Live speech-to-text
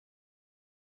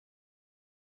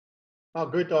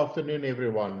Good afternoon,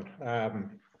 everyone.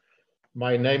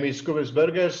 My name is Kobus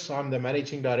Burgers. I'm the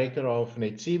Managing Director of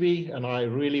NETCB, and I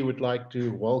really would like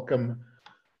to welcome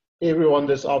everyone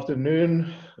this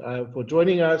afternoon for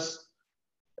joining us,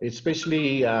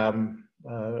 especially our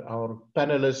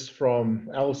panelists from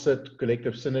Alsid,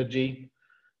 Collective Synergy,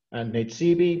 and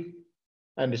NETCB.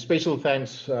 And a special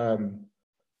thanks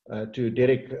to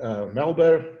Derek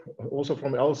Melber, also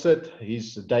from Alsid.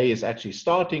 His day is actually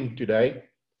starting today.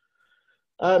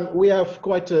 We have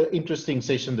quite an interesting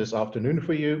session this afternoon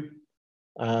for you.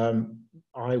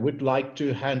 I would like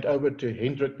to hand over to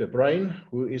Hendrik de Bruin,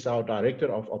 who is our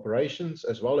Director of Operations,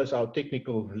 as well as our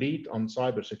technical lead on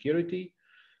cybersecurity,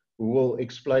 who will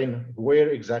explain where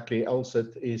exactly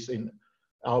Alsid is in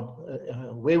our,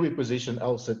 where we position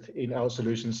Alsid in our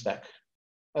solution stack.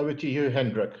 Over to you,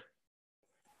 Hendrik.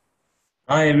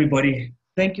 Hi, everybody.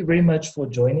 Thank you very much for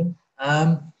joining.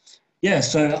 Yeah,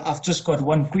 so I've just got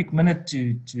 1 quick minute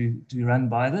to run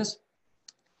by this.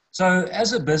 So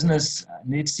as a business,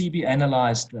 NETCB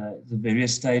analyzed the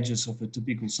various stages of a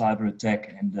typical cyber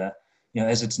attack and,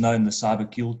 as it's known, the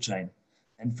cyber kill chain.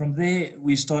 And from there,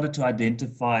 we started to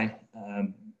identify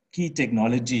key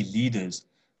technology leaders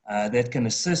that can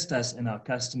assist us and our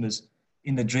customers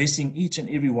in addressing each and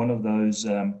every one of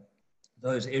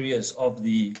those areas of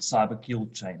the cyber kill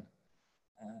chain.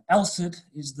 Alsid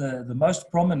is the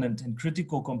most prominent and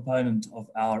critical component of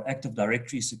our Active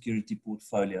Directory security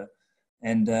portfolio.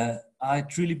 And I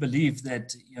truly believe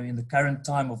that in the current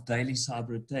time of daily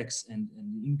cyber attacks and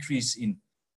the increase in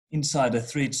insider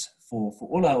threats for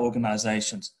all our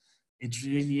organizations, it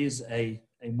really is a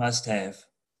must-have.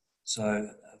 So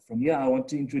from here, I want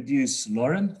to introduce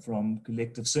Lauren from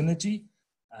Collective Synergy.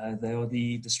 They are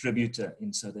the distributor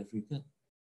in South Africa.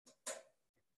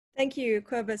 Thank you,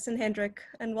 Kobus and Hendrik,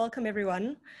 and welcome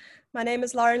everyone. My name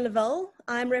is Lauren Lavelle.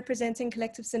 I'm representing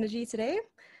Collective Synergy today.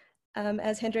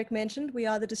 As Hendrik mentioned, we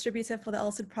are the distributor for the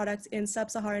Alsid products in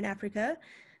Sub-Saharan Africa,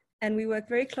 and we work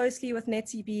very closely with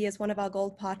NETCB as one of our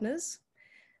gold partners.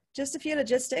 Just a few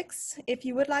logistics. If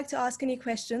you would like to ask any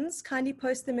questions, kindly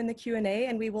post them in the Q&A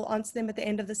and we will answer them at the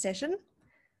end of the session.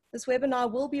 This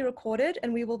webinar will be recorded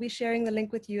and we will be sharing the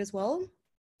link with you as well.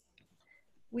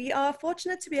 We are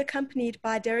fortunate to be accompanied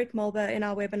by Derek Melber in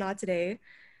our webinar today.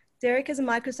 Derek is a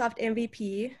Microsoft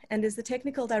MVP and is the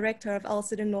Technical Director of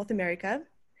Alsid in North America.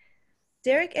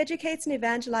 Derek educates and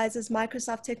evangelizes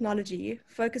Microsoft technology,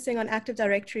 focusing on Active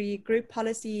Directory, group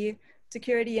policy,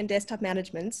 security, and desktop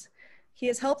management. He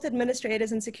has helped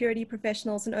administrators and security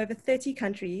professionals in over 30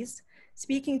 countries,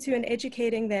 speaking to and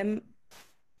educating them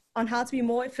on how to be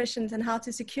more efficient and how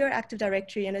to secure Active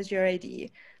Directory and Azure AD.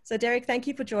 So Derek, thank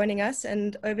you for joining us,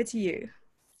 and over to you.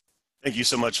 Thank you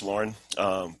so much, Lauren.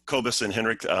 Kobus and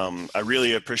Hendrik, I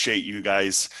really appreciate you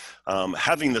guys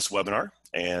having this webinar,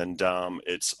 and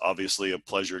it's obviously a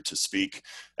pleasure to speak.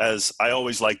 As I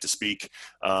always like to speak,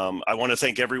 I want to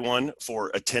thank everyone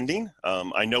for attending.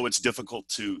 I know it's difficult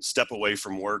to step away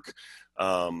from work,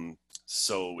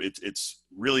 so it's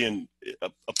really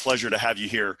a pleasure to have you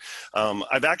here.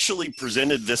 I've actually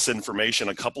presented this information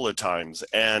a couple of times,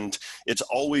 and it's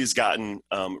always gotten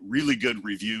really good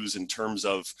reviews in terms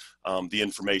of the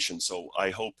information. So I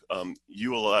hope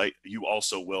you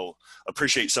also will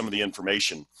appreciate some of the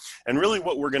information. And really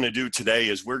what we're going to do today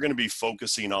is we're going to be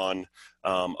focusing on,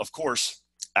 of course,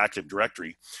 Active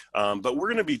Directory, but we're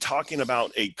going to be talking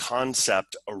about a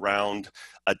concept around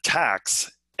attacks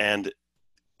and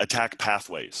attack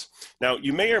pathways. Now,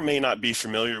 you may or may not be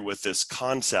familiar with this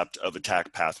concept of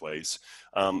attack pathways,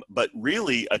 but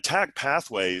really attack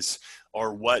pathways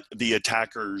are what the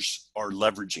attackers are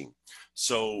leveraging.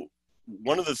 So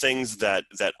one of the things that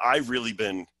I've really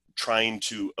been trying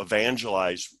to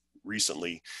evangelize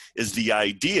recently is the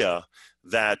idea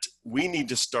that we need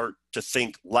to start to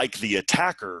think like the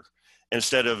attacker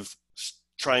instead of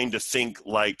trying to think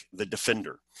like the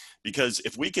defender. Because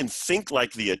if we can think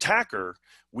like the attacker,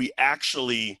 we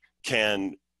actually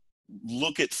can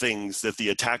look at things that the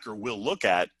attacker will look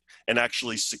at and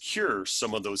actually secure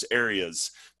some of those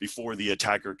areas before the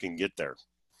attacker can get there.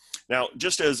 Now,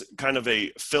 just as kind of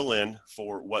a fill-in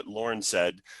for what Lauren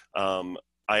said,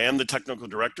 I am the technical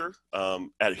director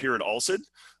here at Alsid,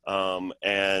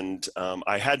 and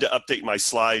I had to update my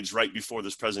slides right before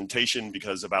this presentation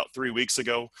because about 3 weeks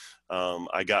ago,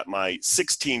 I got my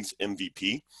 16th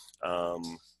MVP.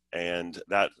 And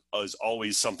that is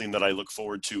always something that I look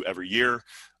forward to every year.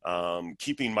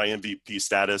 Keeping my MVP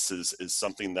status is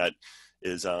something that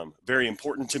is very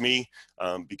important to me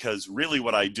because really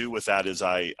what I do with that is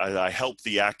I help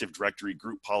the Active Directory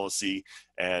group policy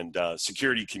and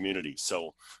security community.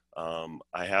 So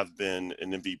I have been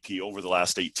an MVP over the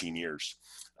last 18 years.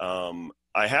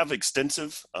 I have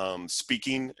extensive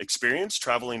speaking experience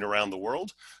traveling around the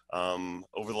world.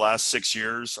 Over the last 6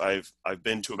 years, I've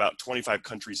been to about 25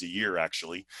 countries a year,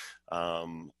 actually.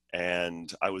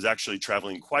 And I was actually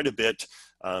traveling quite a bit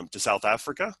to South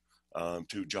Africa,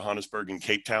 to Johannesburg and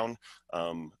Cape Town.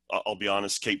 I'll be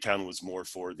honest, Cape Town was more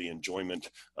for the enjoyment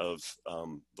of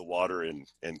the water,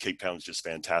 and Cape Town is just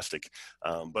fantastic.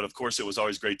 But of course, it was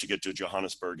always great to get to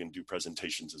Johannesburg and do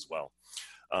presentations as well.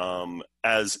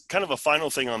 As kind of a final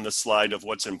thing on this slide of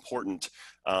what's important,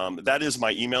 that is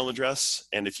my email address.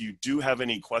 And if you do have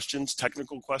any questions,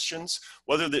 technical questions,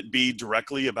 whether that be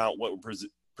directly about what we're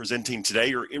presenting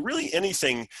today or really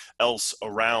anything else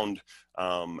around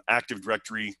Active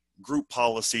Directory, group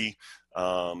policy,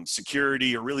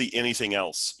 security, or really anything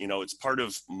else, you know, it's part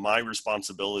of my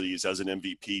responsibilities as an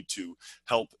MVP to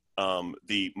help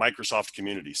the Microsoft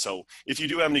community. So if you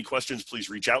do have any questions, please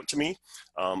reach out to me.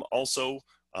 Also,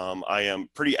 I am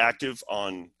pretty active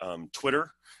on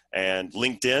Twitter and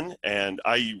LinkedIn, and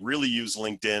I really use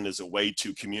LinkedIn as a way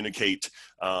to communicate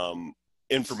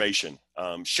information,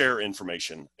 share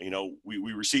information. You know, we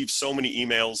receive so many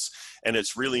emails, and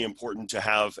it's really important to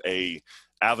have a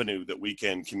avenue that we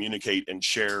can communicate and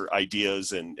share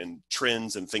ideas and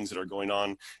trends and things that are going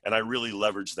on. And I really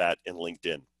leverage that in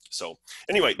LinkedIn. So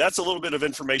anyway, that's a little bit of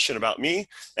information about me,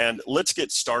 and let's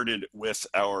get started with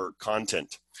our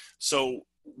content. So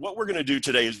what we're going to do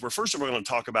today is first of all going to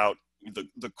talk about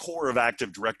the core of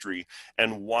Active Directory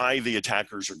and why the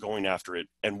attackers are going after it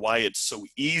and why it's so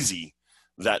easy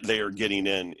that they are getting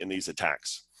in these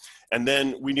attacks. And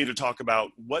then we need to talk about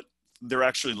what they're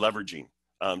actually leveraging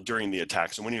during the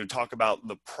attacks. And we need to talk about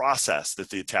the process that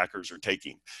the attackers are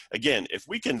taking. Again, if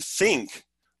we can think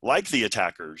like the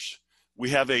attackers, we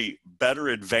have a better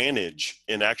advantage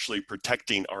in actually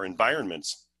protecting our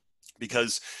environments,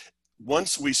 because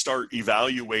once we start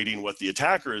evaluating what the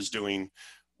attacker is doing,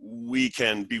 we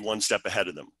can be one step ahead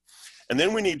of them. And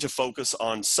then we need to focus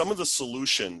on some of the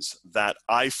solutions that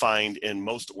I find in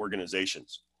most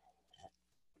organizations.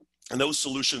 And those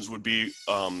solutions would be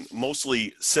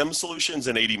mostly SIEM solutions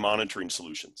and AD monitoring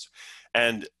solutions.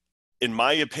 And in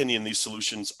my opinion, these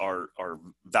solutions are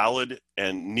valid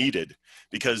and needed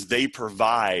because they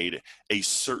provide a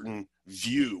certain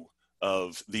view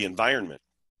of the environment.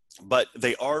 But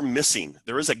they are missing.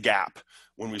 There is a gap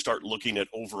when we start looking at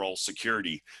overall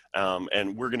security,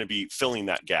 and we're going to be filling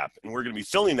that gap. And we're going to be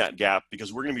filling that gap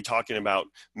because we're going to be talking about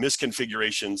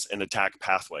misconfigurations and attack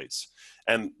pathways.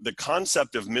 And the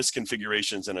concept of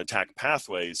misconfigurations and attack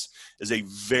pathways is a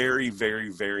very, very,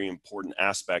 very important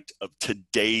aspect of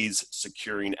today's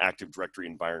securing Active Directory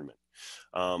environment.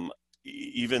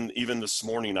 Even this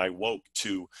morning, I woke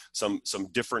to some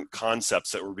different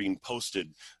concepts that were being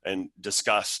posted and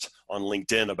discussed on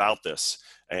LinkedIn about this.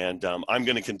 And I'm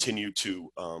going to continue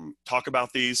to talk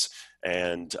about these.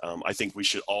 And I think we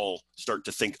should all start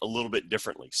to think a little bit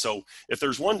differently. So if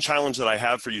there's one challenge that I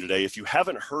have for you today, if you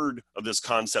haven't heard of this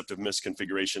concept of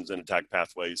misconfigurations and attack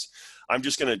pathways, I'm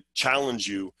just going to challenge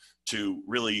you to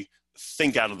really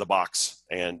think out of the box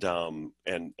and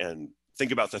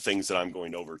think about the things that I'm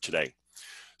going over today.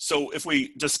 So if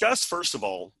we discuss, first of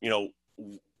all, you know,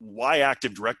 why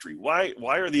Active Directory? Why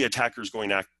are the attackers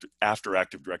going after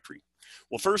Active Directory?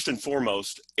 Well, first and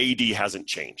foremost, AD hasn't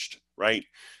changed, right?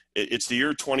 It's the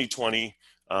year 2020.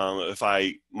 If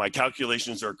my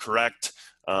calculations are correct,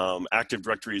 Active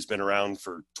Directory has been around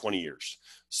for 20 years.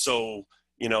 So,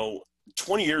 you know,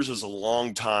 20 years is a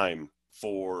long time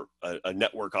for a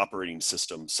network operating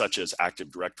system such as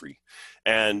Active Directory.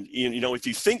 And, you know, if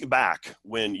you think back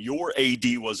when your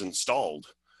AD was installed,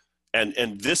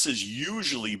 and this is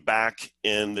usually back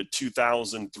in the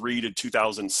 2003 to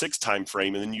 2006 timeframe,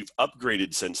 and then you've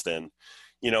upgraded since then,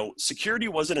 you know, security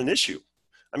wasn't an issue.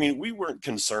 I mean, we weren't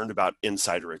concerned about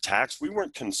insider attacks. We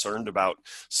weren't concerned about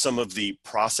some of the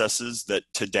processes that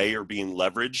today are being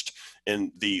leveraged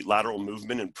in the lateral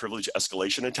movement and privilege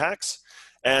escalation attacks.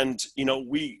 And, you know,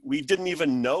 we didn't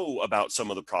even know about some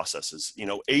of the processes. You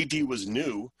know, AD was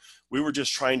new. We were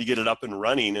just trying to get it up and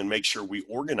running and make sure we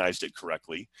organized it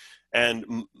correctly.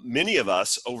 And many of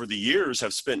us over the years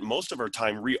have spent most of our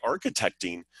time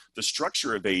re-architecting the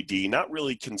structure of AD, not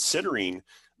really considering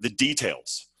the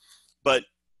details. But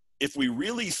if we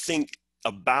really think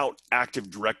about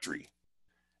Active Directory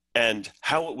and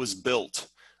how it was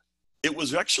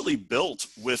actually built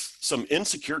with some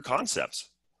insecure concepts.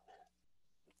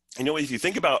 You know, if you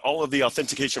think about all of the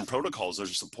authentication protocols that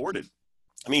are supported,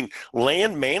 I mean,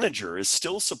 LAN Manager is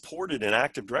still supported in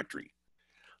Active Directory.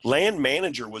 LAN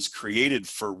Manager was created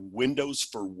for Windows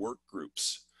for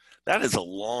Workgroups. That is a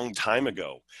long time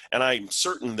ago. And I'm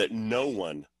certain that no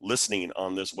one listening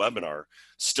on this webinar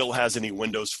still has any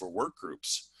Windows for Work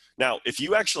groups. Now, if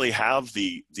you actually have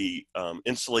the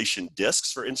installation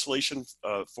disks for installation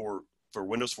for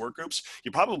Windows for Work groups,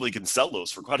 you probably can sell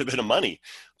those for quite a bit of money.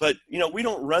 But, you know, we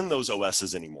don't run those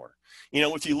OSs anymore. You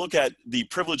know, if you look at the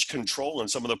privilege control and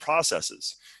some of the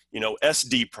processes, you know,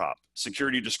 SDProp,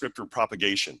 security descriptor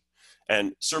propagation,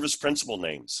 and service principal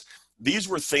names, these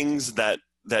were things that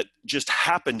just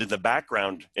happened in the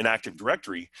background in Active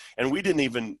Directory, and we didn't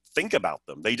even think about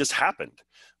them. They just happened.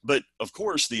 But of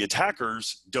course, the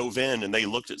attackers dove in and they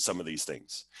looked at some of these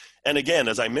things. And again,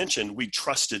 as I mentioned, we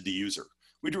trusted the user.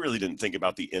 We really didn't think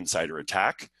about the insider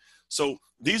attack. So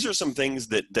these are some things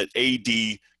that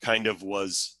AD kind of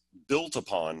was built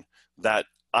upon that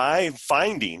I'm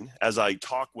finding as I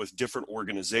talk with different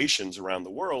organizations around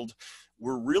the world,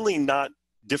 we're really not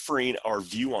differing our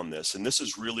view on this. And this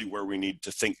is really where we need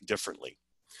to think differently.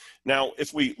 Now,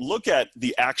 if we look at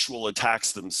the actual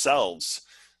attacks themselves,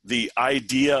 the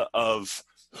idea of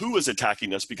who is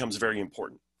attacking us becomes very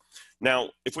important. Now,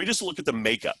 if we just look at the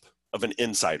makeup of an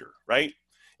insider, right?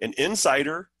 An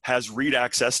insider has read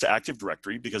access to Active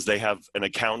Directory because they have an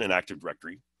account in Active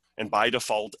Directory. And by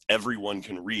default, everyone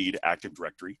can read Active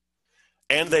Directory.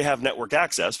 And they have network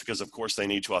access because, of course, they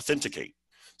need to authenticate.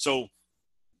 So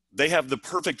they have the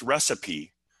perfect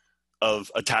recipe of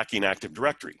attacking Active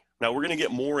Directory. Now we're going to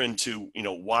get more into, you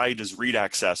know, why does read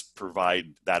access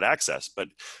provide that access, but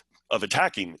of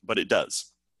attacking, but it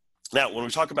does. Now, when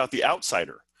we talk about the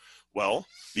outsider, well,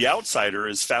 the outsider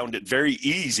has found it very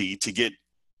easy to get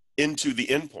into the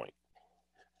endpoint.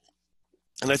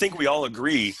 And I think we all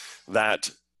agree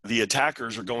that the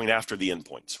attackers are going after the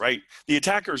endpoints, right? The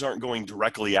attackers aren't going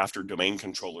directly after domain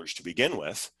controllers to begin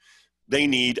with. They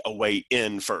need a way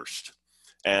in first.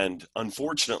 And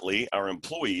unfortunately, our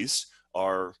employees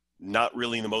are not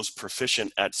really the most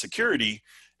proficient at security,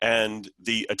 and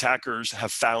the attackers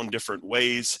have found different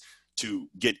ways to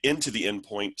get into the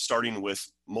endpoint, starting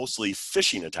with mostly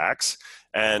phishing attacks,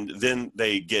 and then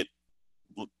they get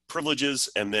privileges,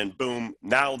 and then boom,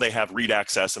 now they have read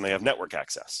access and they have network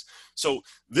access. So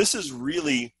this is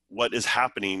really what is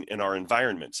happening in our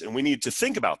environments, and we need to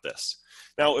think about this.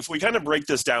 Now, if we kind of break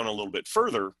this down a little bit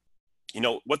further, you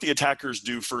know, what the attackers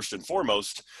do first and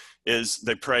foremost is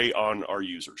they prey on our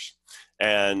users.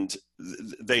 And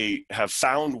they have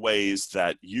found ways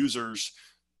that users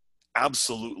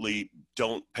absolutely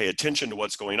don't pay attention to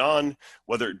what's going on,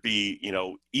 whether it be, you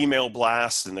know, email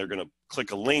blasts and they're going to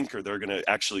click a link, or they're going to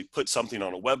actually put something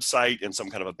on a website in some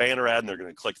kind of a banner ad and they're going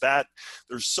to click that.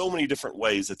 There's so many different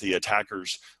ways that the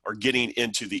attackers are getting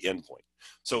into the endpoint.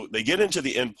 So they get into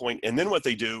the endpoint, and then what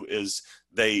they do is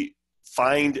they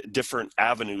find different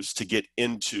avenues to get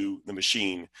into the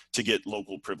machine to get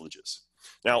local privileges.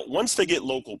 Now, once they get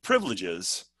local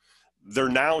privileges, they're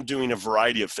now doing a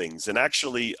variety of things. And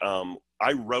actually,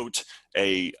 I wrote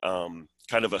a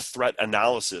kind of a threat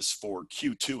analysis for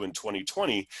Q2 in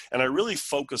 2020, and I really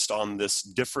focused on this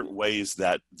different ways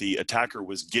that the attacker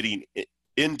was getting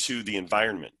into the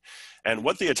environment. And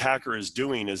what the attacker is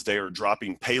doing is they are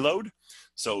dropping payload.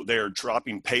 So they are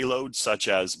dropping payload such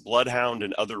as Bloodhound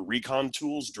and other recon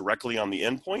tools directly on the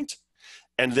endpoint.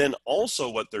 And then also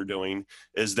what they're doing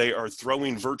is they are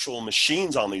throwing virtual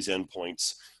machines on these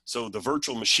endpoints. So the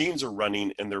virtual machines are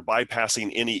running and they're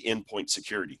bypassing any endpoint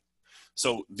security.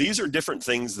 So these are different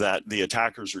things that the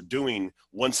attackers are doing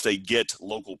once they get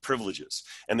local privileges.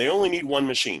 And they only need one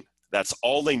machine. That's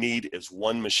all they need is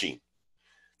one machine.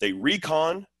 They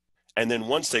recon, and then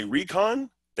once they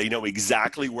recon, they know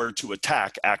exactly where to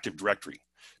attack Active Directory.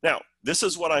 Now, this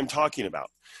is what I'm talking about.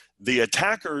 The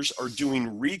attackers are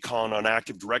doing recon on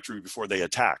Active Directory before they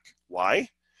attack. Why?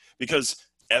 Because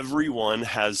everyone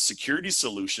has security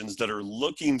solutions that are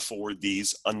looking for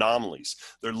these anomalies.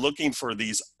 They're looking for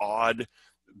these odd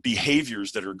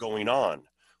behaviors that are going on,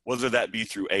 whether that be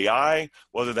through AI,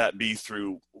 whether that be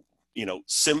through, you know,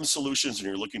 SIEM solutions, and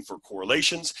you're looking for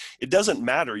correlations. It doesn't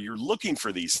matter. You're looking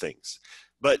for these things.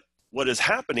 But what is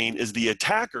happening is the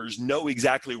attackers know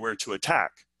exactly where to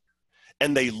attack.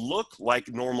 And they look like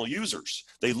normal users.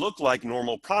 They look like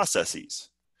normal processes.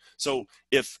 So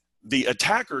if the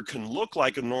attacker can look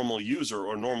like a normal user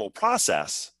or normal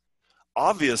process,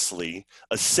 obviously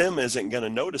a SIEM isn't going to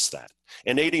notice that.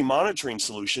 An AD monitoring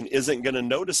solution isn't going to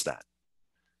notice that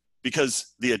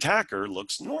because the attacker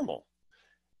looks normal.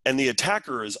 And the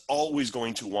attacker is always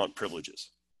going to want privileges.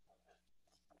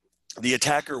 The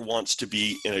attacker wants to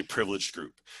be in a privileged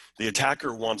group. The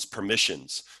attacker wants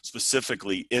permissions,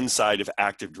 specifically inside of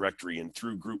Active Directory and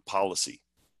through group policy,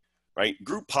 right?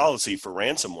 Group policy for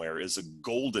ransomware is a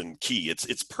golden key.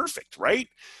 It's perfect, right?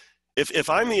 If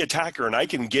I'm the attacker and I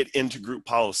can get into group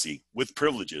policy with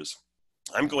privileges,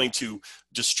 I'm going to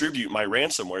distribute my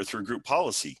ransomware through group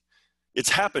policy. It's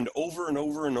happened over and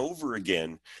over and over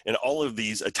again in all of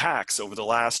these attacks over the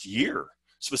last year,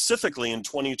 specifically in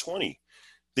 2020.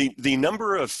 The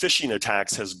number of phishing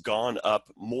attacks has gone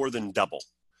up more than double.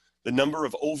 The number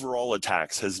of overall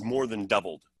attacks has more than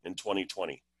doubled in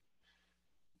 2020.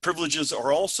 Privileges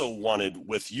are also wanted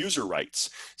with user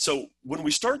rights. So when we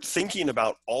start thinking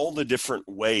about all the different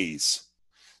ways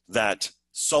that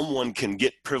someone can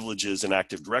get privileges in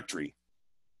Active Directory,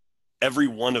 every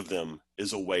one of them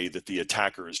is a way that the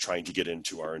attacker is trying to get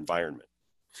into our environment.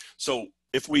 So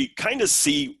if we kind of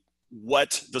see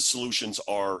what the solutions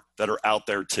are that are out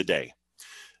there today,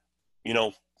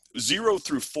 0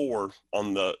 through 4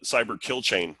 on the cyber kill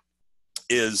chain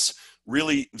is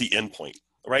really the endpoint,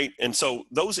 right? And so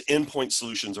those endpoint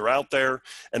solutions are out there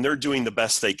and they're doing the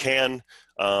best they can.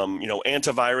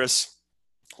 Antivirus,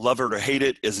 love it or hate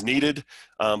it, is needed,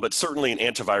 but certainly an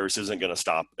antivirus isn't going to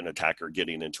stop an attacker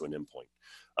getting into an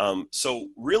endpoint. So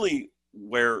really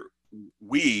where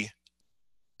we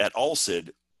at Alsid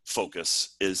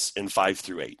focus is in 5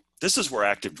 through 8. This is where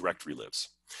Active Directory lives.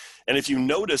 And if you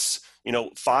notice,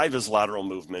 5 is lateral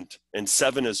movement and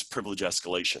 7 is privilege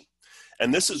escalation.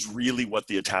 And this is really what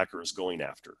the attacker is going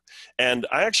after. And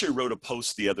I actually wrote a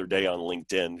post the other day on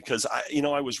LinkedIn because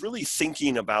I was really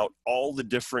thinking about all the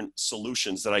different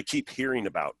solutions that I keep hearing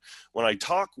about. When I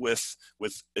talk with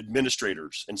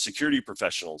administrators and security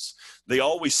professionals, they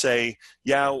always say,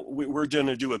 yeah, we're going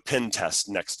to do a pen test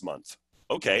next month.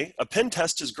 Okay, a pen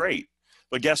test is great.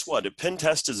 But guess what? A pen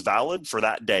test is valid for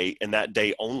that day and that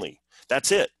day only.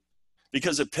 That's it.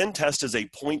 Because a pen test is a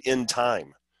point in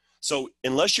time. So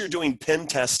unless you're doing pen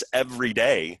tests every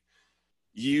day,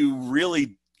 you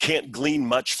really can't glean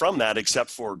much from that except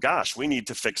for, gosh, we need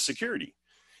to fix security.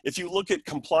 If you look at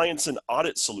compliance and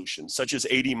audit solutions, such as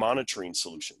AD monitoring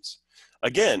solutions,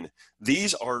 again,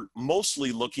 these are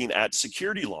mostly looking at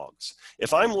security logs.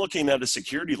 If I'm looking at a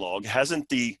security log, hasn't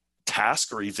the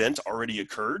task or event already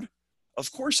occurred?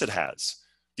 Of course it has.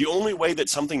 The only way that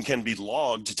something can be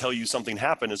logged to tell you something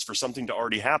happened is for something to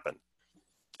already happen.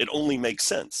 It only makes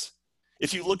sense.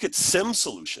 If you look at SIEM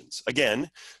solutions, again,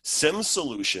 SIEM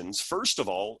solutions, first of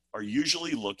all, are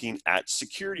usually looking at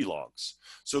security logs.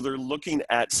 So they're looking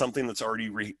at something that's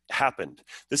already happened.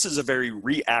 This is a very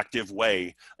reactive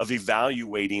way of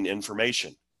evaluating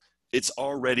information. It's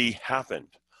already happened.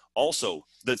 Also,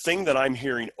 the thing that I'm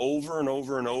hearing over and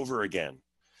over and over again,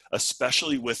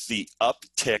 especially with the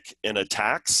uptick in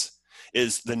attacks,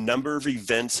 is the number of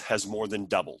events has more than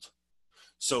doubled.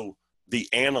 So the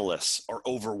analysts are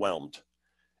overwhelmed.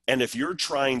 And if you're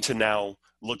trying to now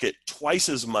look at twice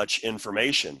as much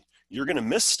information, you're going to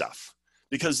miss stuff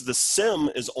because the SIM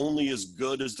is only as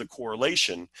good as the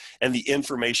correlation and the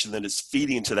information that is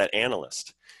feeding to that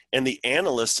analyst. And the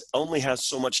analyst only has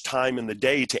so much time in the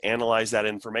day to analyze that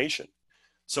information.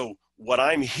 So what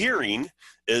I'm hearing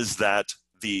is that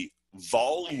the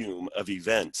volume of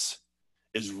events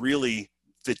is really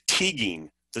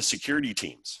fatiguing the security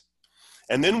teams.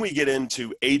 And then we get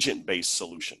into agent-based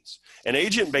solutions. And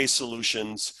agent-based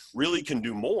solutions really can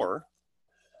do more.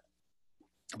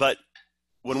 But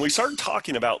when we start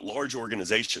talking about large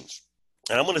organizations,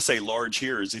 and I'm going to say large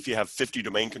here is if you have 50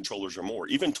 domain controllers or more,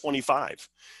 even 25,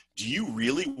 do you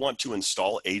really want to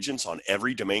install agents on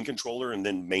every domain controller and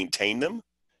then maintain them?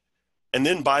 And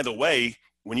then, by the way,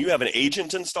 when you have an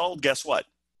agent installed, guess what?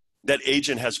 That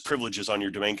agent has privileges on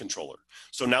your domain controller.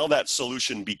 So now that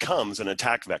solution becomes an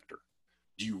attack vector.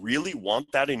 Do you really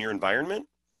want that in your environment?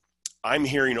 I'm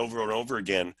hearing over and over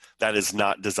again that is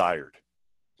not desired.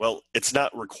 Well, it's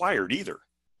not required either.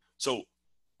 So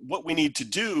what we need to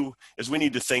do is we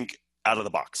need to think out of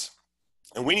the box.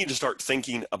 And we need to start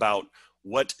thinking about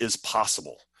what is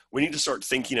possible. We need to start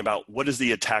thinking about what is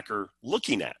the attacker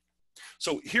looking at.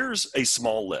 So here's a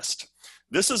small list.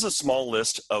 This is a small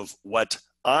list of what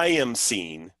I am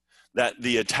seeing that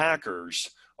the attackers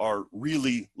are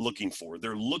really looking for.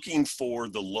 They're looking for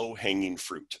the low-hanging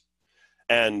fruit.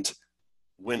 And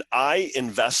when I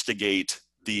investigate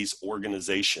these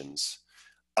organizations,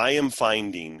 I am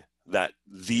finding that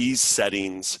these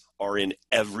settings are in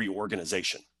every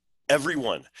organization.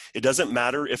 Everyone. It doesn't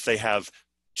matter if they have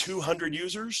 200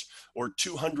 users or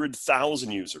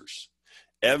 200,000 users.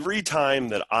 Every time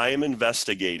that I am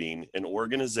investigating an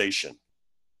organization,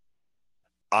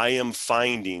 I am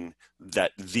finding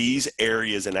that these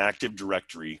areas in Active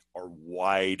Directory are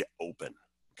wide open,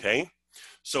 okay?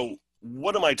 So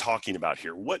what am I talking about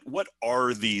here? What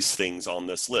are these things on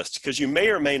this list? Because you may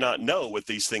or may not know what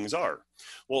these things are.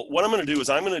 Well, what I'm going to do is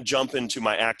I'm going to jump into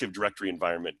my Active Directory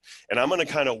environment, and I'm going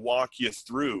to kind of walk you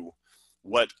through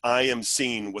what I am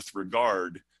seeing with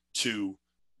regard to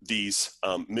these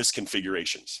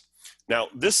misconfigurations. Now,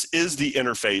 this is the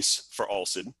interface for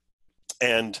Alsid,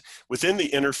 and within the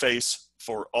interface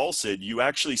for Alsid, you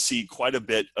actually see quite a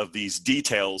bit of these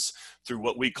details through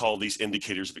what we call these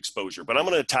indicators of exposure. But I'm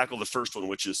going to tackle the first one,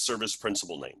 which is service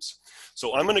principal names.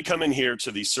 So I'm going to come in here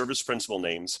to these service principal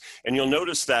names, and you'll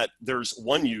notice that there's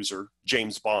one user,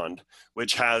 James Bond,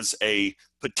 which has a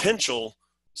potential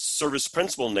service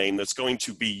principal name that's going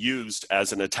to be used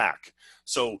as an attack.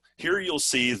 So here you'll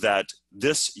see that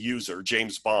this user,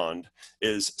 James Bond,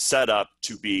 is set up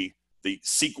to be the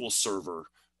SQL Server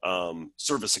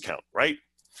service account, right?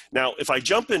 Now, if I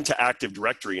jump into Active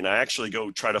Directory and I actually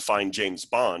go try to find James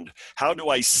Bond, how do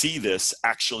I see this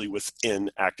actually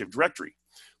within Active Directory?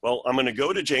 Well, I'm going to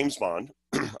go to James Bond.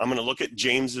 I'm going to look at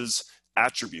James's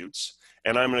attributes,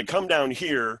 and I'm going to come down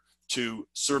here to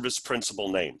service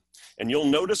principal name. And you'll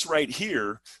notice right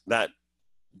here that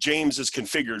James is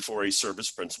configured for a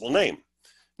service principal name.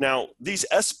 Now, these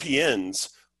SPNs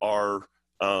are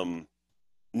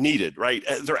needed, right?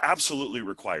 They're absolutely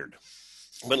required.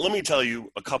 But let me tell you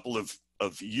a couple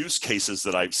of use cases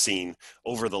that I've seen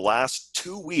over the last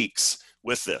 2 weeks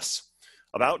with this.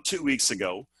 About 2 weeks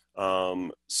ago,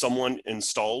 someone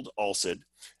installed Alsid,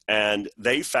 and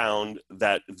they found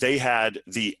that they had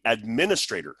the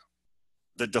administrator,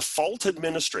 the default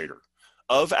administrator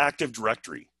of Active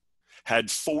Directory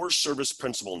had 4 service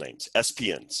principal names,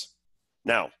 SPNs.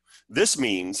 Now, this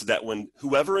means that when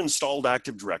whoever installed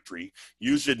Active Directory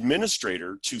used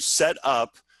administrator to set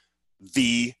up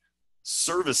the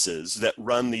services that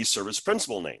run these service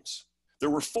principal names.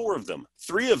 There were 4 of them.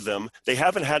 3 of them, they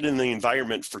haven't had in the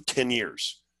environment for 10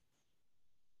 years.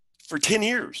 For 10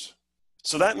 years.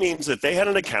 So that means that they had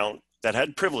an account that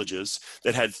had privileges,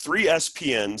 that had 3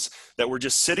 SPNs that were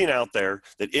just sitting out there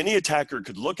that any attacker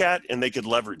could look at and they could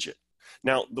leverage it.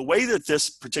 Now, the way that this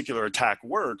particular attack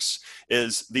works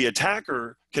is the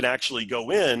attacker can actually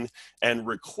go in and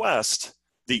request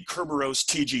the Kerberos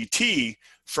TGT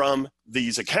from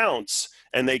these accounts,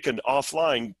 and they can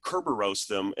offline Kerberos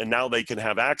them, and now they can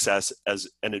have access as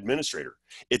an administrator.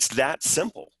 It's that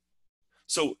simple.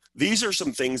 So these are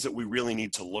some things that we really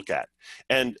need to look at.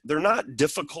 And they're not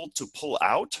difficult to pull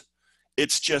out.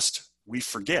 It's just we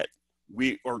forget.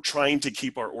 We are trying to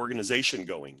keep our organization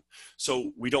going,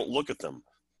 so we don't look at them.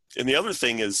 And the other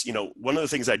thing is, you know, one of the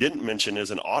things I didn't mention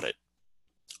is an audit.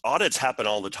 Audits happen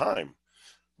all the time,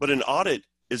 but an audit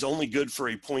is only good for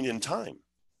a point in time.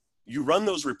 You run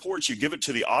those reports, you give it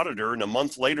to the auditor, and a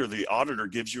month later, the auditor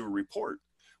gives you a report.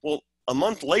 Well, a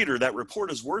month later, that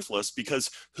report is worthless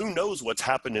because who knows what's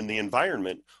happened in the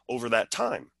environment over that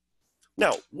time.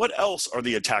 Now, what else are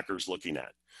the attackers looking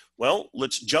at? Well,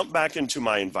 let's jump back into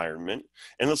my environment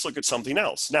and let's look at something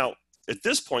else. Now, at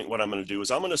this point, what I'm going to do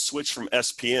is I'm going to switch from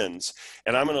SPNs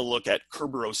and I'm going to look at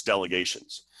Kerberos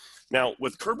delegations. Now,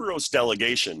 with Kerberos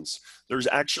delegations, there's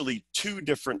actually 2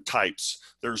 different types.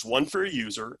 There's one for a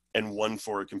user and one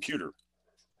for a computer.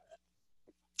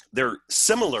 They're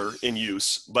similar in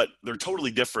use, but they're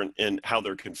totally different in how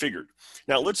they're configured.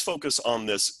 Now, let's focus on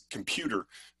this computer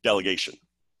delegation.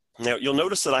 Now, you'll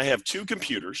notice that I have 2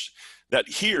 computers that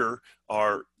here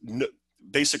are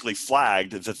basically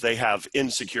flagged that they have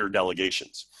insecure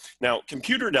delegations. Now,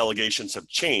 computer delegations have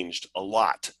changed a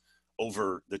lot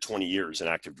over the 20 years in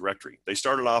Active Directory. They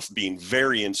started off being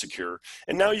very insecure,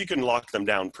 and now you can lock them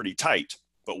down pretty tight.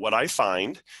 But what I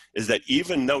find is that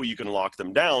even though you can lock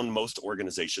them down, most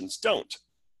organizations don't.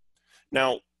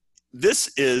 Now,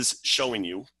 this is showing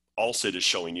you, Alsid is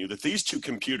showing you that these 2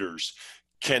 computers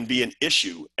can be an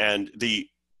issue and the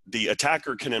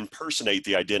attacker can impersonate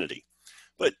the identity.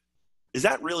 But is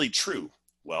that really true?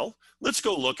 Well, let's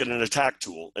go look at an attack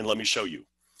tool and let me show you.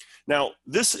 Now,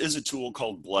 this is a tool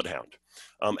called Bloodhound.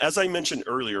 As I mentioned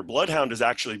earlier, Bloodhound is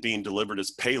actually being delivered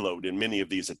as payload in many of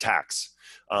these attacks.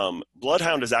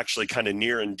 Bloodhound is actually kind of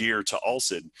near and dear to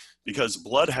Alsid because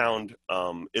Bloodhound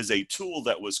is a tool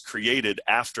that was created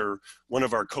after one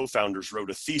of our co-founders wrote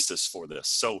a thesis for this.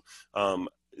 So,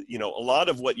 you know, a lot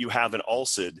of what you have in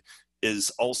Alsid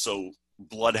is also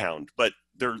Bloodhound, but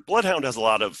Bloodhound has a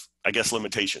lot of, I guess,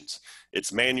 limitations.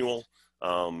 It's manual.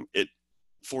 It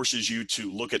forces you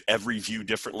to look at every view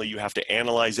differently. You have to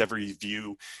analyze every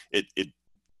view. It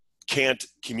can't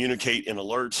communicate in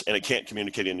alerts, and it can't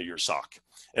communicate into your SOC.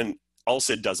 And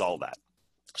Alsid does all that.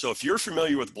 So if you're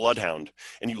familiar with Bloodhound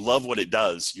and you love what it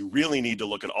does, you really need to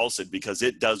look at Alsid because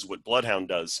it does what Bloodhound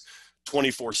does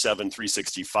 24/7,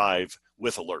 365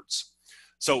 with alerts.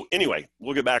 So anyway,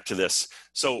 we'll get back to this.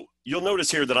 So you'll notice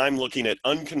here that I'm looking at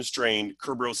unconstrained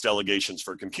Kerberos delegations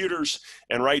for computers,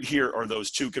 and right here are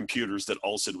those two computers that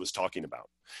Alsid was talking about.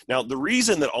 Now, the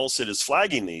reason that Alsid is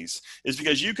flagging these is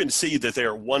because you can see that they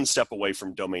are one step away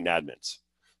from domain admins.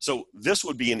 So this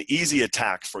would be an easy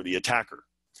attack for the attacker.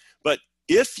 But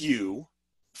if you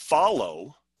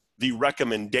follow the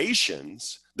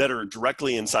recommendations that are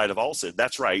directly inside of Alsid,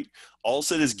 that's right,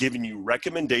 Alsid is giving you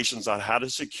recommendations on how to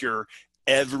secure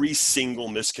every single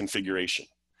misconfiguration.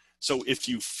 So if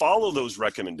you follow those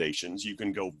recommendations, you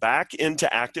can go back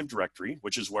into Active Directory,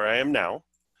 which is where I am now,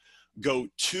 go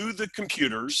to the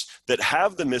computers that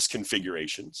have the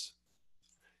misconfigurations,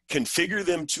 configure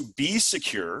them to be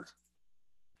secure,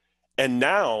 and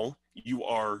now you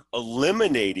are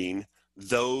eliminating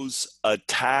those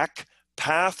attack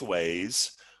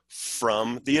pathways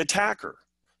from the attacker.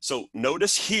 So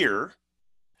notice here,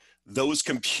 those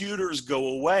computers go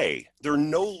away. They're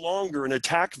no longer an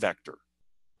attack vector.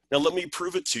 Now let me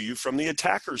prove it to you from the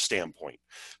attacker's standpoint.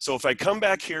 So if I come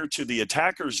back here to the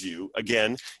attacker's view,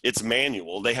 again, it's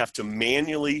manual. They have to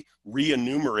manually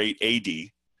re-enumerate AD.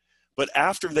 But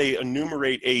after they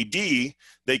enumerate AD,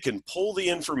 they can pull the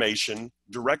information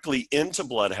directly into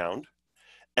Bloodhound.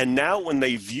 And now when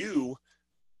they view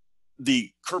the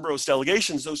Kerberos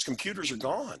delegations, those computers are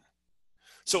gone.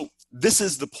 So this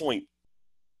is the point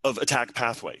of attack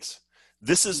pathways.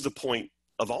 This is the point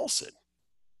of Alsid.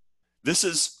 This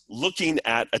is looking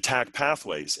at attack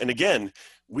pathways. And again,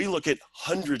 we look at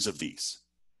hundreds of these.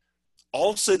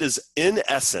 Alsid is, in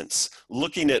essence,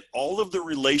 looking at all of the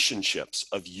relationships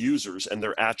of users and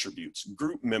their attributes,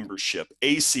 group membership,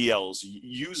 ACLs,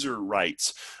 user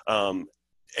rights,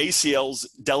 ACLs,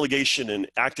 delegation and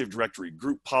Active Directory,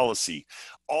 group policy.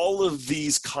 All of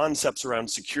these concepts around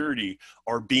security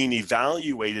are being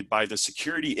evaluated by the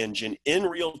security engine in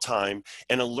real time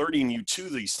and alerting you to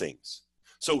these things.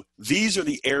 So these are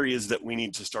the areas that we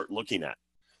need to start looking at.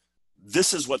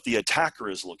 This is what the attacker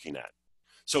is looking at.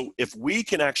 So if we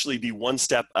can actually be one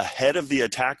step ahead of the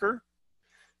attacker,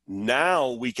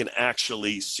 now we can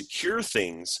actually secure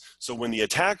things so when the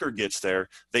attacker gets there,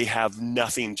 they have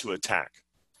nothing to attack.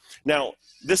 Now,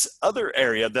 this other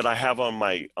area that I have on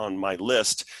my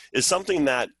list is something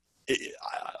that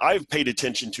I've paid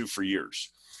attention to for years.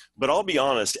 But I'll be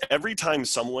honest, every time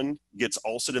someone gets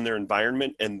Alsid in their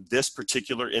environment and this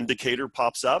particular indicator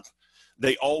pops up,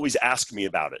 they always ask me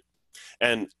about it.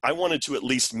 And I wanted to at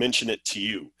least mention it to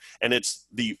you. And it's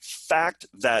the fact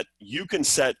that you can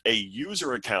set a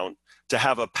user account to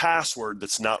have a password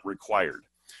that's not required.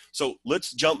 So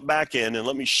let's jump back in and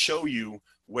let me show you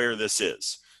where this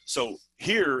is. So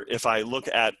here, if I look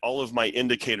at all of my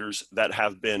indicators that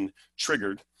have been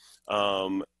triggered,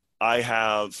 I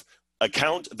have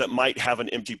account that might have an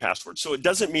empty password. So it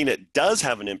doesn't mean it does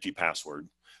have an empty password.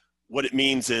 What it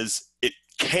means is it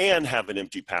can have an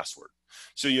empty password.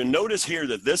 So you'll notice here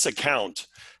that this account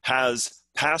has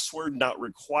password not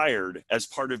required as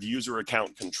part of user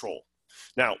account control.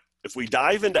 Now, if we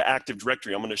dive into Active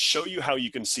Directory, I'm going to show you how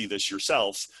you can see this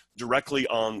yourself directly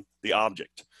on the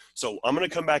object. So I'm going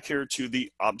to come back here to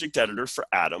the object editor for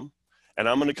Atom, and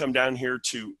I'm going to come down here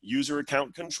to user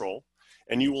account control.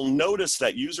 And you will notice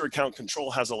that user account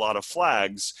control has a lot of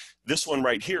flags. This one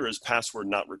right here is password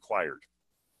not required.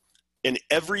 In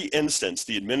every instance,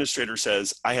 the administrator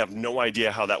says, I have no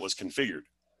idea how that was configured.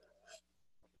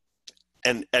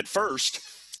 And at first,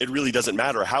 it really doesn't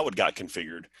matter how it got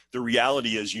configured. The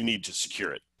reality is you need to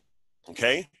secure it,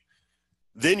 okay?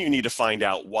 Then you need to find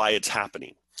out why it's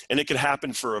happening. And it could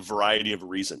happen for a variety of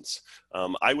reasons.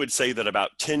 I would say that about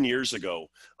 10 years ago,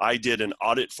 I did an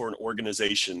audit for an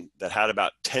organization that had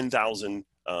about 10,000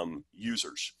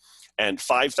 users. And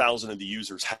 5,000 of the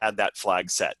users had that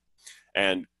flag set.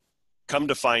 And come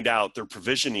to find out, their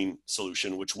provisioning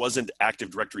solution, which wasn't Active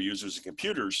Directory users and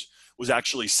computers, was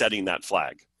actually setting that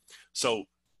flag. So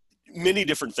many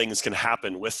different things can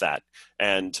happen with that.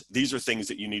 And these are things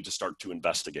that you need to start to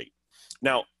investigate.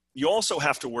 Now, you also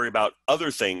have to worry about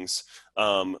other things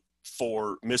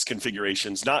for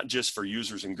misconfigurations, not just for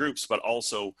users and groups, but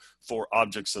also for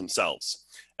objects themselves.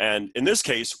 And in this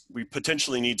case, we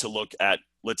potentially need to look at,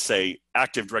 let's say,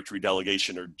 Active Directory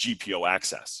delegation or GPO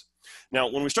access. Now,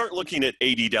 when we start looking at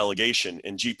AD delegation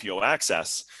and GPO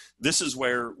access, this is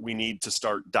where we need to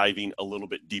start diving a little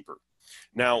bit deeper.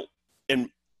 Now, in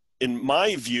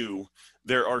my view,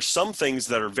 there are some things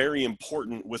that are very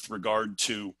important with regard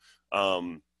to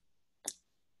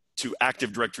to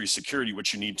Active Directory security,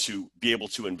 which you need to be able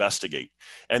to investigate.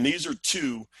 And these are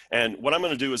two, and what I'm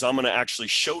going to do is I'm going to actually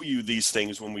show you these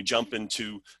things when we jump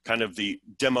into kind of the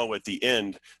demo at the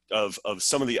end of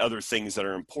some of the other things that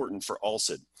are important for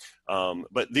Alsid.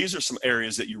 But these are some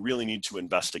areas that you really need to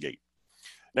investigate.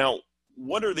 Now,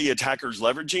 what are the attackers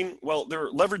leveraging? Well,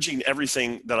 they're leveraging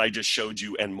everything that I just showed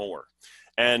you and more.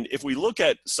 And if we look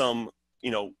at some,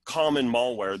 common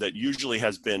malware that usually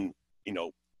has been,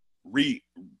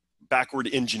 backward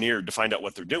engineered to find out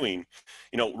what they're doing,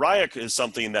 Ryuk is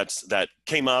something that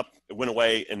came up, it went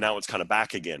away, and now it's kind of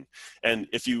back again. And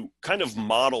if you kind of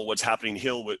model what's happening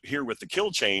here with the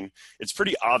kill chain, it's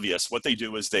pretty obvious. What they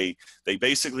do is they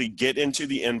basically get into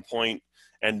the endpoint,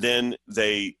 and then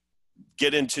they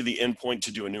get into the endpoint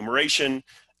to do enumeration,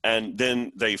 and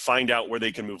then they find out where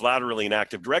they can move laterally in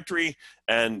Active Directory,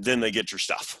 and then they get your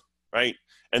stuff, right?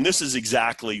 And this is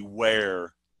exactly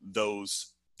where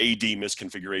those AD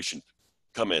misconfigurations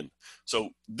come in. So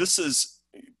this is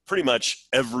pretty much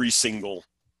every single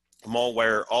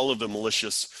malware, all of the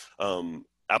malicious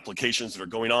applications that are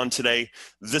going on today.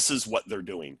 This is what they're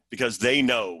doing, because they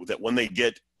know that when they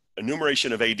get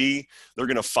enumeration of AD, they're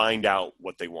going to find out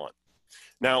what they want.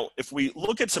 Now, if we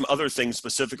look at some other things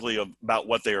specifically about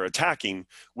what they are attacking,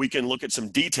 we can look at some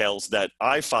details that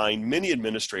I find many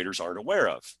administrators aren't aware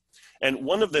of. And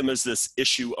one of them is this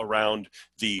issue around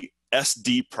the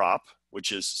SD prop,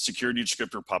 which is security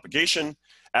descriptor propagation,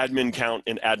 admin count,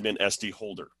 and admin SD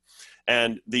holder.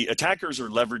 And the attackers are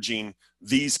leveraging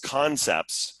these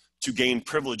concepts to gain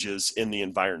privileges in the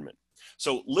environment.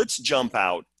 So let's jump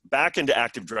out back into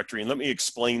Active Directory, and let me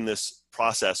explain this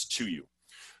process to you.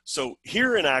 So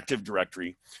here in Active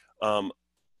Directory,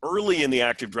 early in the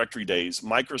Active Directory days,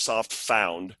 Microsoft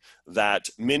found that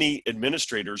many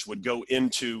administrators would go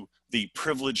into the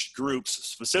privileged groups,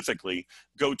 specifically,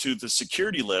 go to the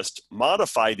security list,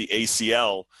 modify the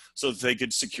ACL so that they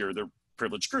could secure their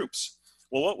privileged groups.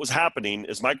 Well, what was happening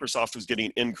is Microsoft was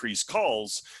getting increased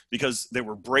calls because they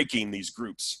were breaking these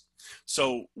groups.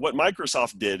 So what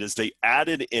Microsoft did is they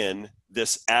added in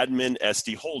this admin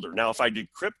SD holder. Now, if I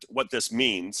decrypt what this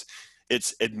means,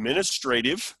 it's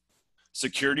administrative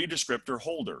security descriptor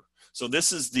holder. So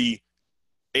this is the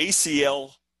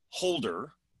ACL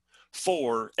holder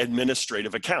for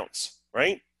administrative accounts,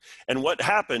 right? And what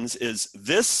happens is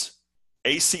this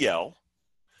ACL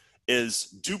is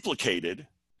duplicated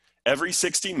every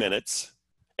 60 minutes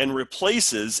and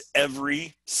replaces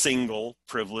every single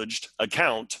privileged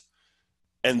account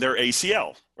and their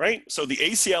ACL, right? So the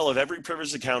ACL of every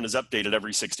privileged account is updated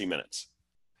every 60 minutes.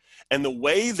 And the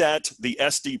way that the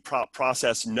SD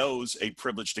process knows a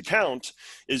privileged account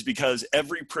is because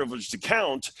every privileged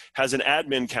account has an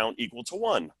admin count equal to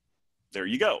 1. There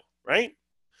you go, right?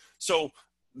 So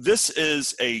this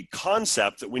is a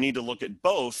concept that we need to look at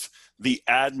both the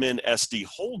admin SD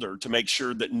holder to make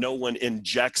sure that no one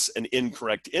injects an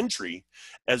incorrect entry,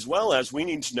 as well as we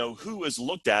need to know who is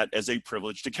looked at as a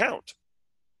privileged account.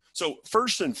 So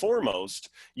first and foremost,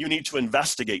 you need to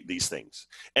investigate these things.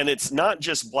 And it's not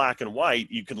just black and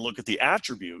white. You can look at the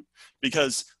attribute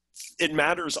because it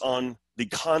matters on the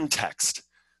context.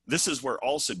 This is where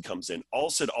Alsid comes in.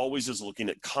 Alsid always is looking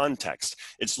at context.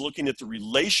 It's looking at the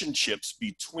relationships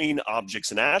between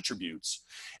objects and attributes,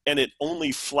 and it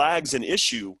only flags an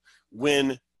issue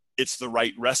when it's the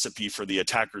right recipe for the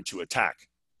attacker to attack.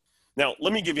 Now,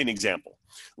 let me give you an example.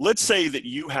 Let's say that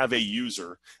you have a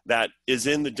user that is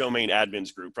in the domain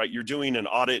admins group, right? You're doing an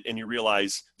audit and you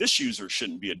realize this user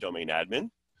shouldn't be a domain admin.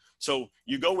 So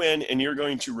you go in and you're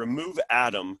going to remove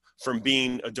Adam from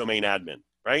being a domain admin,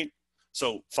 right?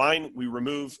 So fine, we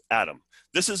remove Adam.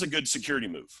 This is a good security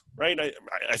move, right?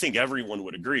 I think everyone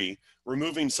would agree.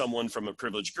 Removing someone from a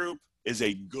privileged group is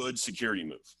a good security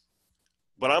move.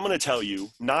 But I'm going to tell you,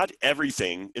 not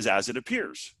everything is as it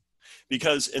appears.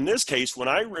 Because in this case, when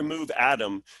I remove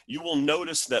Adam, you will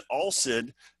notice that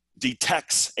Alsid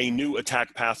detects a new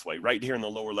attack pathway right here in the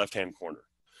lower left-hand corner.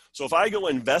 So if I go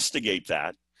investigate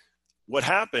that, what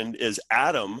happened is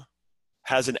Adam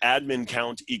has an admin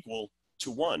count equal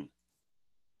to 1.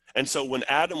 And so when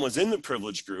Adam was in the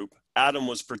privileged group, Adam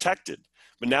was protected.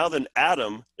 But now that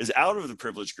Adam is out of the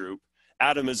privileged group,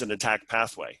 Adam is an attack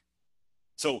pathway.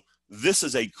 So this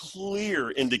is a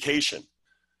clear indication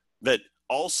that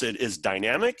Alsid is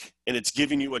dynamic and it's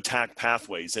giving you attack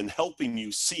pathways and helping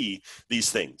you see these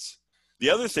things. The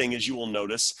other thing is you will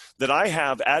notice that I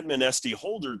have admin SD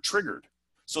holder triggered.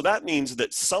 So that means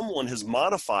that someone has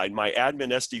modified my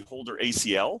admin SD holder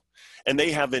ACL and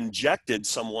they have injected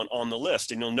someone on the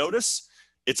list. And you'll notice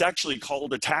it's actually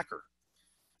called attacker.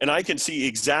 And I can see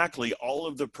exactly all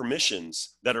of the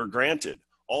permissions that are granted.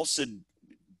 Alsid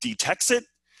detects it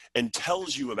and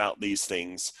tells you about these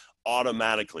things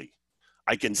automatically.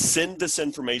 I can send this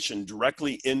information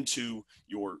directly into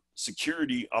your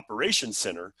security operations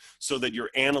center so that your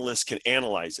analysts can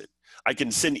analyze it. I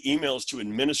can send emails to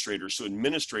administrators so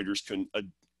administrators can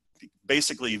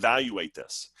basically evaluate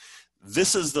this.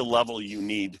 This is the level you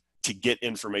need to get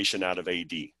information out of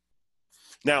AD.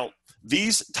 Now,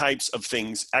 these types of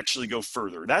things actually go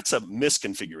further. That's a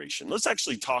misconfiguration. Let's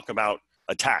actually talk about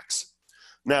attacks.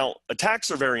 Now, attacks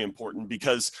are very important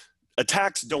because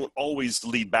attacks don't always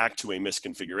lead back to a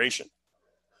misconfiguration.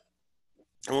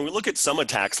 And when we look at some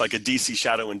attacks like a DC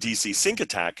shadow and DC sync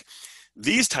attack,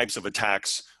 these types of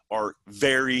attacks are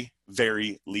very,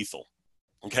 very lethal,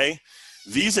 okay?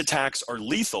 These attacks are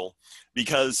lethal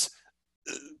because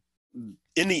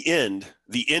in the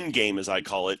end game, as I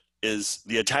call it, is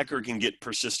the attacker can get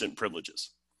persistent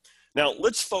privileges. Now,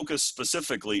 let's focus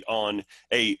specifically on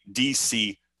a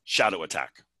DC shadow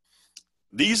attack.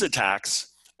 These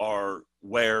attacks are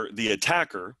where the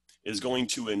attacker is going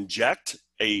to inject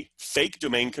a fake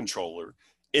domain controller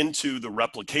into the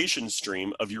replication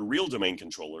stream of your real domain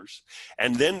controllers,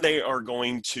 and then they are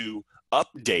going to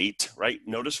update, right?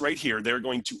 Notice right here, they're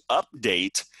going to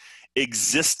update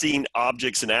existing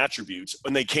objects and attributes,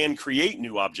 and they can create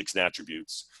new objects and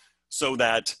attributes so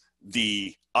that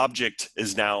the object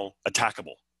is now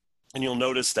attackable. And you'll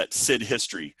notice that SID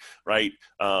history, right?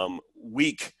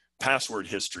 Weak password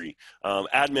history,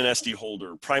 admin SD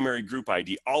holder, primary group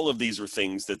ID, all of these are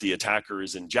things that the attacker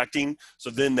is injecting, so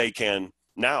then they can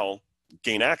now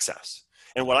gain access.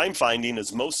 And what I'm finding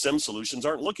is most SIEM solutions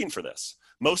aren't looking for this.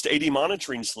 Most AD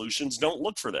monitoring solutions don't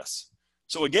look for this.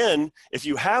 So again, if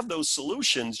you have those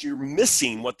solutions, you're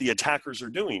missing what the attackers are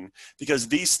doing because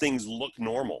these things look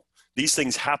normal. These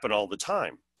things happen all the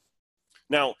time.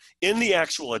 Now, in the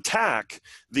actual attack,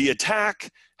 the attack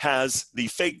has the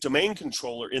fake domain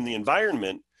controller in the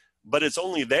environment, but it's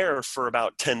only there for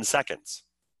about 10 seconds.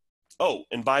 Oh,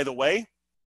 and by the way,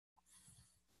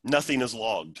 nothing is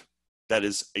logged. That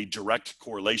is a direct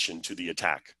correlation to the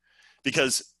attack.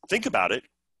 Because think about it,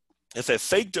 if a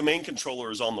fake domain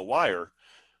controller is on the wire,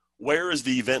 where is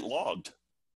the event logged?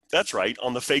 That's right,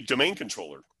 on the fake domain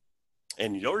controller.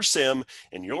 And your SIEM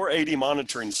and your AD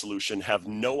monitoring solution have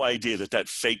no idea that that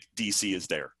fake DC is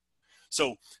there.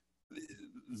 So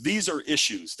these are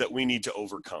issues that we need to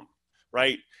overcome,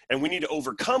 right? And we need to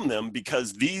overcome them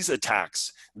because these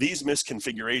attacks, these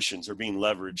misconfigurations are being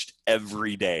leveraged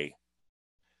every day.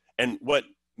 And what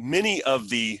many of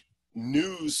the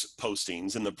news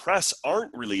postings and the press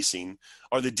aren't releasing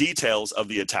are the details of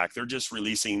the attack. They're just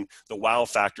releasing the wow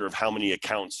factor of how many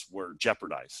accounts were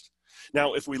jeopardized.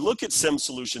 Now, if we look at SIEM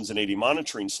solutions and AD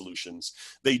monitoring solutions,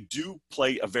 they do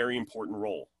play a very important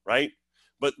role, right?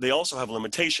 But they also have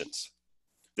limitations.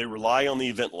 They rely on the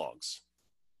event logs.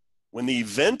 When the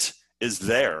event is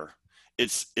there,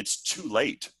 it's too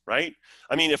late, right?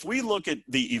 I mean, if we look at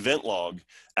the event log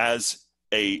as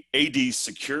a AD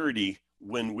security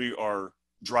when we are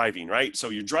driving, right? So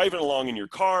you're driving along in your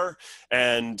car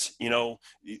and, you know,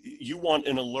 you want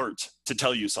an alert to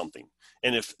tell you something.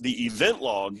 And if the event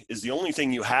log is the only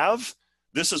thing you have,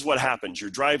 this is what happens. You're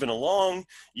driving along,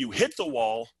 you hit the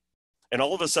wall, and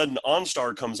all of a sudden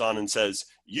OnStar comes on and says,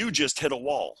 you just hit a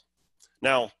wall.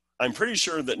 Now, I'm pretty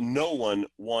sure that no one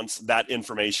wants that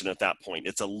information at that point.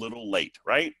 It's a little late,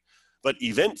 right? But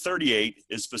event 38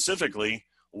 is specifically,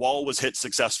 wall was hit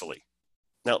successfully.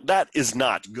 Now, that is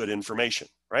not good information,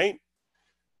 right?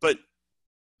 But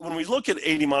when we look at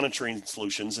AD monitoring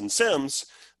solutions and SIEMs,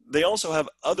 they also have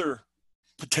other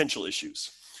potential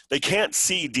issues. They can't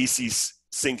see DC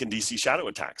sync and DC shadow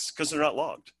attacks because they're not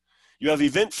logged. You have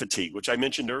event fatigue, which I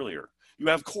mentioned earlier. You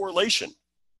have correlation,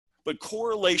 but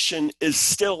correlation is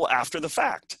still after the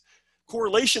fact.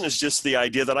 Correlation is just the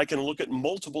idea that I can look at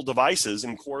multiple devices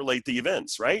and correlate the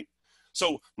events, right?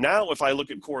 So now if I look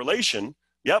at correlation,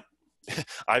 yep,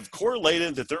 I've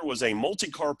correlated that there was a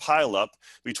multi-car pileup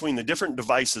between the different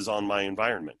devices on my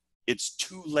environment. It's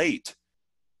too late,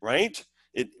 right?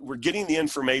 We're getting the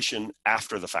information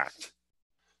after the fact.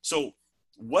 So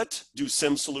what do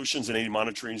SIEM solutions and AD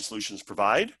monitoring solutions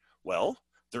provide? Well,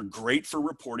 they're great for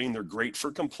reporting. They're great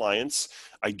for compliance.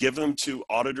 I give them to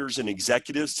auditors and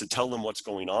executives to tell them what's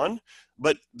going on,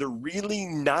 but they're really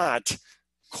not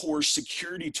core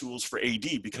security tools for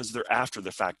AD because they're after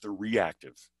the fact, they're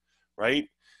reactive, right?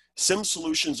 SIEM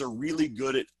solutions are really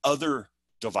good at other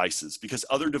devices because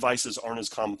other devices aren't as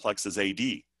complex as AD.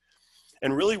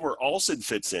 And really where Alsid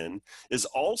fits in is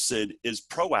Alsid is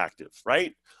proactive,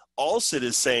 right? Alsid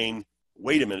is saying,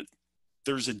 wait a minute,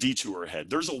 there's a detour ahead.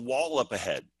 There's a wall up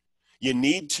ahead. You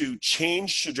need to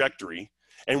change trajectory.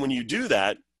 And when you do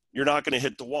that, you're not going to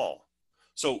hit the wall.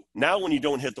 So now when you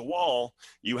don't hit the wall,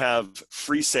 you have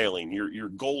free sailing, you're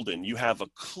golden, you have a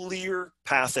clear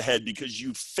path ahead because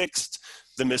you fixed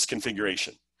the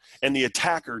misconfiguration. And the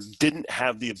attacker didn't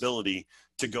have the ability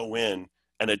to go in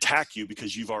and attack you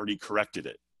because you've already corrected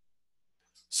it.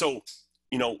 So,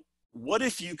 you know, what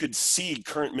if you could see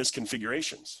current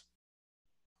misconfigurations?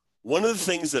 One of the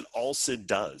things that Alsid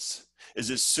does is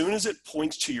as soon as it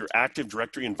points to your Active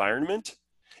Directory environment,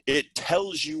 it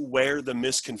tells you where the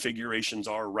misconfigurations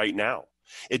are right now.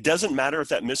 It doesn't matter if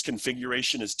that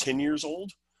misconfiguration is 10 years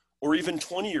old or even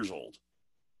 20 years old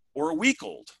or a week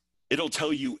old. It'll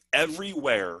tell you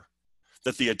everywhere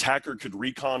that the attacker could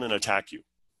recon and attack you.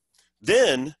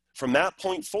 Then from that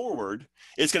point forward,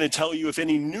 it's going to tell you if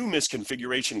any new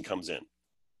misconfiguration comes in.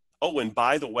 Oh, and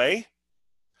by the way,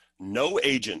 no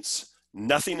agents,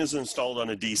 nothing is installed on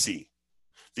a DC.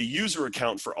 The user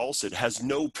account for Alsid has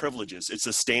no privileges. It's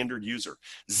a standard user,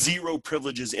 0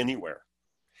 privileges anywhere.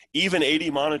 Even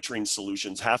AD monitoring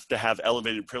solutions have to have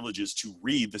elevated privileges to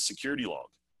read the security log.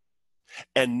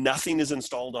 And nothing is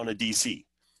installed on a DC.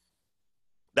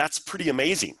 That's pretty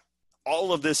amazing.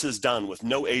 All of this is done with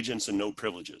no agents and no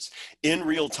privileges in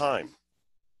real time.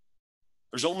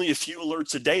 There's only a few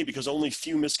alerts a day because only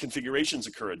few misconfigurations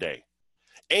occur a day.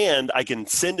 And I can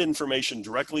send information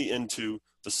directly into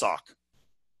the SOC.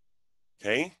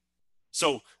 Okay?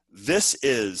 So this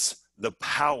is the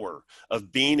power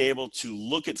of being able to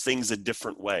look at things a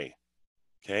different way.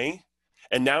 Okay?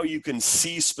 And now you can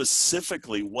see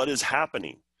specifically what is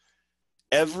happening.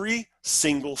 Every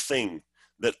single thing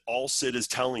that Alsid is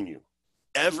telling you,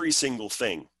 every single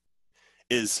thing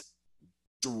is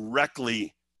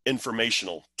directly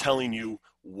informational, telling you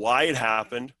why it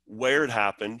happened, where it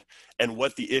happened, and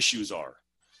what the issues are.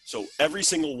 So every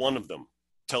single one of them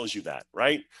tells you that,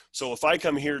 right? So if I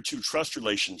come here to trust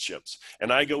relationships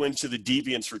and I go into the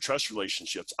deviance for trust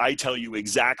relationships, I tell you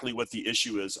exactly what the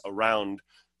issue is around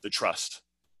the trust,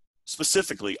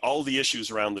 specifically all the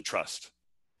issues around the trust.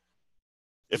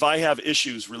 If I have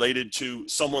issues related to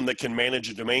someone that can manage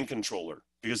a domain controller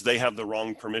because they have the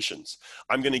wrong permissions,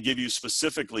 I'm going to give you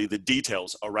specifically the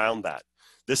details around that.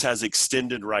 This has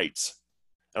extended rights,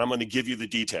 and I'm going to give you the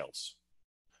details.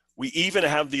 We even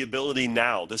have the ability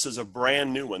now, this is a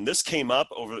brand new one. This came up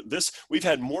over this, we've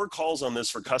had more calls on this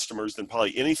for customers than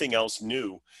probably anything else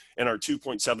new in our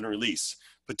 2.7 release.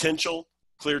 Potential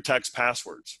clear text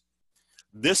passwords.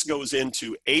 This goes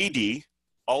into AD,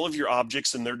 all of your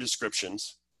objects and their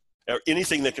descriptions, or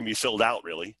anything that can be filled out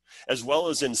really, as well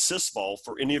as in sysvol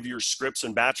for any of your scripts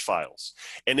and batch files.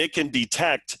 And it can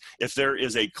detect if there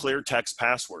is a clear text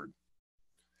password.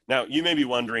 Now, you may be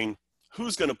wondering,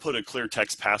 who's going to put a clear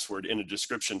text password in a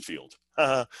description field?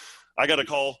 I got a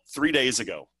call 3 days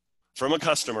ago from a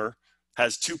customer,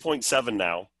 has 2.7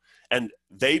 now, and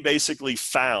they basically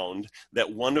found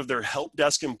that one of their help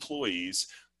desk employees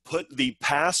put the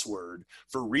password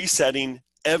for resetting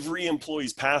every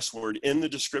employee's password in the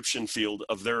description field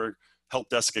of their help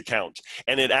desk account.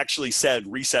 And it actually said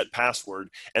reset password,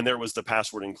 and there was the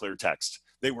password in clear text.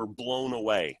 They were blown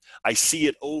away. I see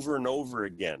it over and over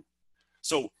again.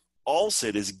 So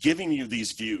Alsid is giving you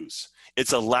these views.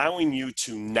 It's allowing you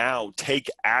to now take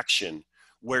action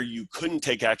where you couldn't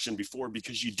take action before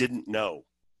because you didn't know.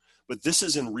 But this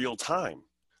is in real time,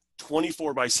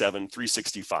 24/7,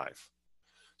 365.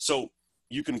 So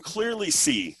you can clearly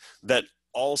see that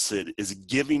Alsid is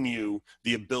giving you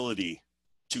the ability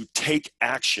to take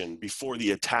action before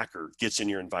the attacker gets in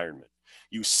your environment.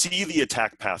 You see the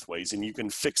attack pathways and you can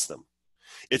fix them.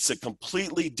 It's a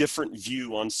completely different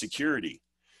view on security,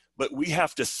 but we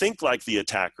have to think like the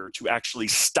attacker to actually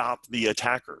stop the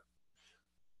attacker.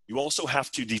 You also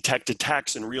have to detect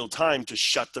attacks in real time to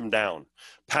shut them down.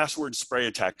 Password spray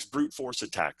attacks, brute force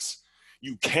attacks.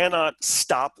 You cannot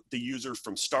stop the user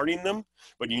from starting them,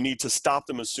 but you need to stop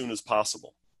them as soon as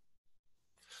possible.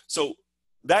 So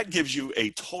that gives you a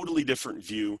totally different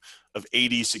view of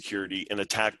AD security and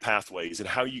attack pathways and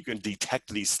how you can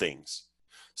detect these things.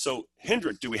 So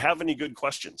Hendrik, do we have any good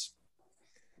questions?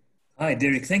 Hi,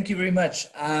 Derek. Thank you very much.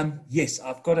 Yes,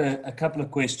 I've got a couple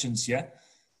of questions here.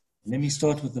 Let me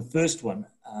start with the first one.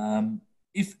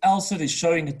 If Alsid is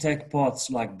showing attack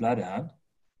paths like Bloodhound,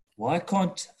 why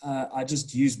can't I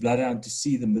just use Bloodhound to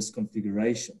see the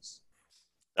misconfigurations?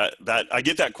 I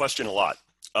get that question a lot.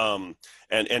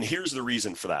 And here's the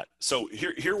reason for that. So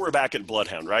here we're back at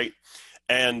Bloodhound, right?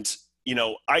 And, you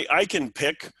know, I can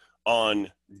pick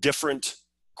on different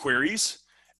queries,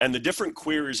 and the different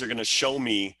queries are going to show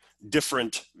me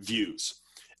different views.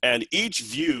 And each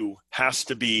view has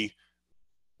to be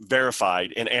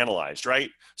verified and analyzed, right?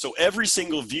 So every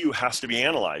single view has to be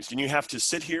analyzed, and you have to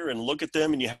sit here and look at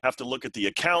them, and you have to look at the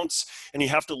accounts, and you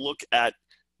have to look at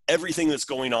everything that's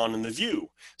going on in the view.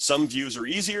 Some views are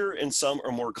easier and some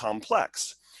are more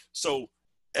complex. So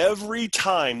every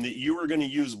time that you are going to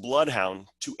use Bloodhound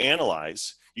to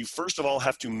analyze, you first of all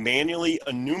have to manually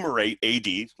enumerate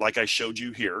AD, like I showed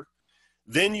you here.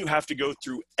 Then you have to go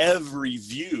through every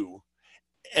view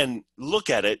and look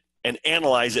at it and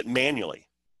analyze it manually.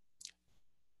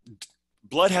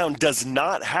 Bloodhound does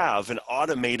not have an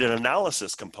automated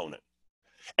analysis component.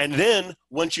 And then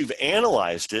once you've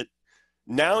analyzed it,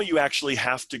 now you actually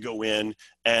have to go in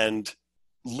and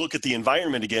look at the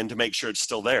environment again to make sure it's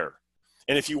still there.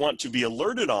 And if you want to be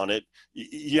alerted on it,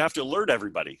 you have to alert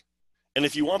everybody. And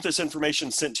if you want this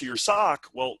information sent to your SOC,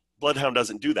 well, Bloodhound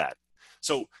doesn't do that.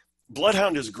 So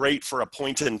Bloodhound is great for a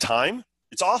point in time.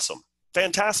 It's awesome,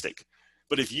 fantastic.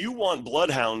 But if you want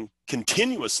Bloodhound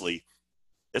continuously,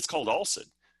 it's called Alsid,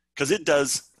 because it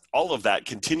does all of that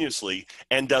continuously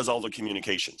and does all the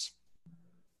communications.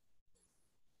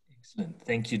 Excellent.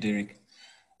 Thank you, Derek.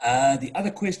 The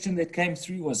other question that came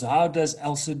through was, how does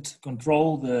Alsid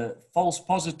control the false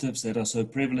positives that are so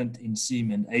prevalent in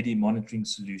SIEM and AD monitoring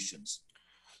solutions?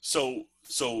 So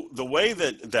the way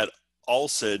that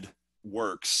Alsid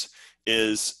works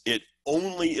is it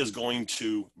only is going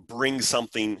to bring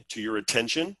something to your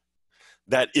attention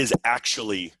that is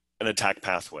actually an attack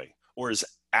pathway or is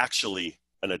actually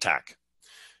an attack.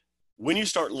 When you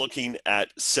start looking at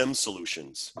SIEM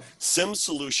solutions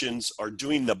are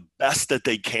doing the best that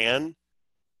they can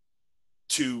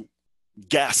to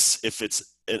guess if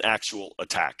it's an actual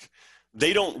attack.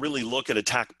 They don't really look at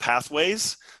attack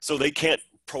pathways, so they can't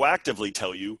proactively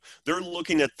tell you. They're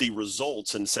looking at the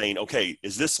results and saying, okay,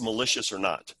 is this malicious or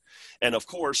not? And of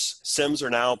course, SIEMs are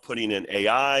now putting in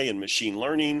AI and machine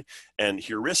learning and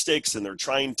heuristics, and they're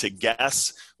trying to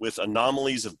guess with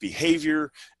anomalies of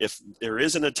behavior if there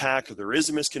is an attack or there is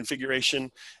a misconfiguration.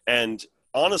 And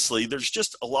honestly, there's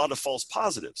just a lot of false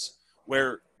positives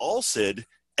where Alsid,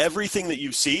 everything that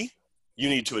you see, you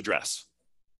need to address.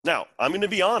 Now, I'm going to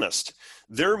be honest.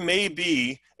 There may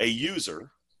be a user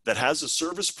that has a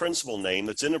service principal name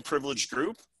that's in a privileged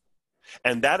group,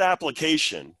 and that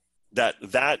application that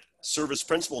service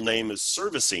principal name is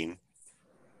servicing,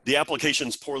 the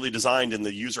application's poorly designed and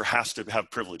the user has to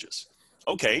have privileges.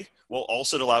 Okay, well,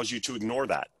 Alsid allows you to ignore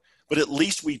that. But at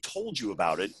least we told you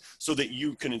about it so that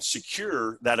you can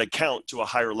secure that account to a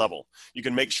higher level. You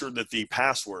can make sure that the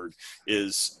password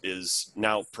is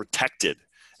now protected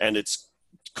and it's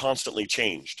constantly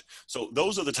changed. So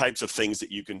those are the types of things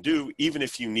that you can do even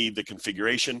if you need the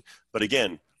configuration. But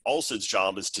again, Alsid's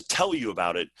job is to tell you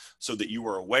about it so that you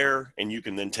are aware and you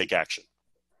can then take action.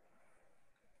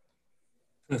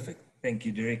 Perfect. Thank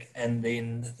you, Derek. And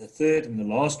then the third and the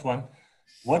last one,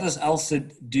 what does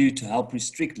Alsid do to help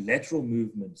restrict lateral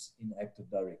movements in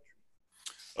Active Directory?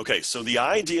 Okay, so the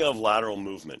idea of lateral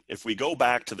movement, if we go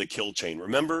back to the kill chain,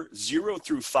 remember 0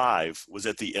 through 5 was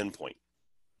at the endpoint.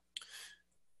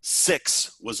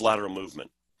 6 was lateral movement.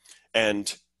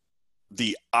 And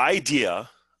the idea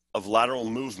of lateral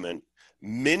movement,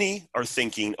 many are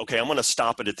thinking, okay, I'm going to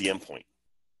stop it at the endpoint.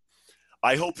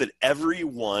 I hope that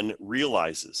everyone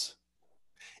realizes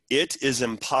it is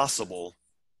impossible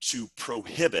to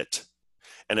prohibit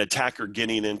an attacker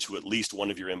getting into at least one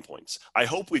of your endpoints. I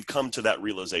hope we've come to that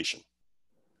realization.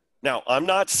 Now, I'm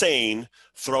not saying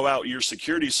throw out your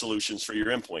security solutions for your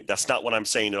endpoint. That's not what I'm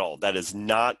saying at all. That is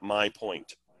not my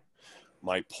point.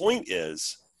 My point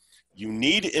is you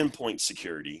need endpoint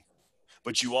security,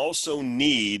 but you also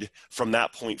need from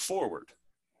that point forward.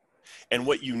 And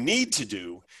what you need to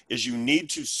do is you need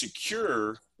to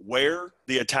secure where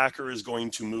the attacker is going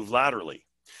to move laterally.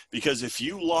 Because if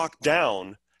you lock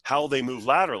down how they move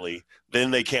laterally,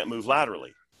 then they can't move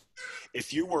laterally.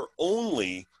 If you were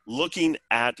only looking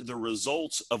at the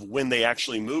results of when they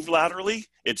actually move laterally,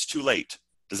 it's too late.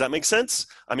 Does that make sense?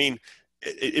 I mean,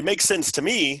 it makes sense to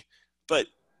me, but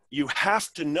you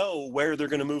have to know where they're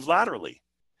going to move laterally.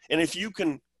 And if you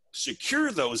can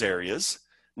secure those areas,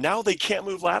 now they can't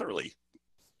move laterally.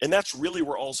 And that's really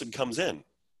where Alsid comes in.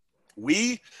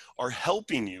 We are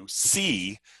helping you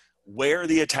see where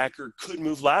the attacker could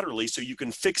move laterally so you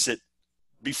can fix it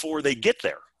before they get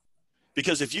there.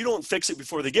 Because if you don't fix it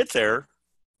before they get there,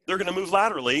 they're going to move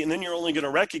laterally, and then you're only going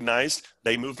to recognize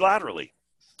they moved laterally.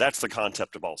 That's the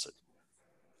concept of Alsid.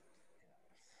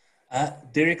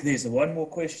 Derek, there's one more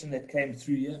question that came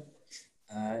through here.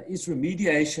 Is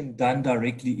remediation done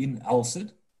directly in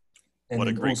Alsid? What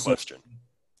a great question.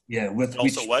 Yeah, with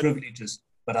also which what? privileges?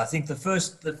 But I think the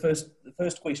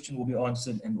first question will be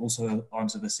answered, and also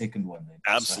answer the second one then.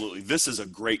 Absolutely. So, this is a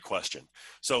great question.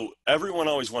 So everyone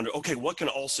always wondered, okay, what can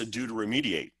Alsid do to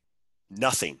remediate?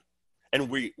 Nothing. And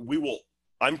we will,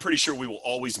 I'm pretty sure we will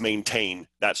always maintain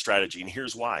that strategy. And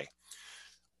here's why.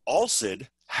 Alsid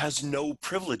has no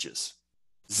privileges.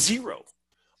 Zero.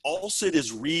 Alsid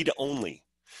is read-only.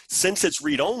 Since it's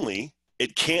read-only,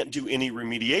 it can't do any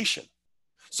remediation.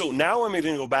 So now I'm going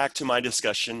to go back to my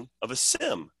discussion of a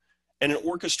SIEM and an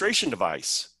orchestration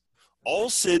device.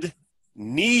 Alsid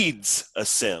needs a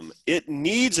SIEM. It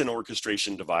needs an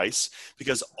orchestration device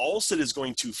because Alsid is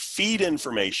going to feed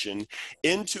information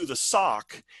into the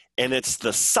SOC, and it's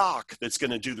the SOC that's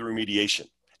going to do the remediation.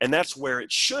 And that's where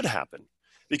it should happen,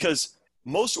 because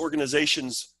most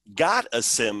organizations got a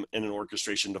SIEM and an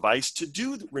orchestration device to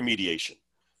do the remediation.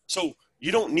 So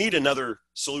you don't need another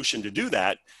solution to do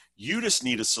that. You just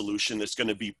need a solution that's going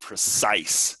to be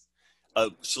precise,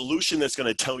 a solution that's going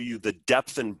to tell you the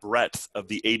depth and breadth of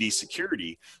the AD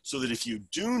security, so that if you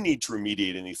do need to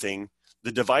remediate anything,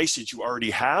 the device that you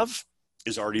already have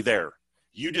is already there.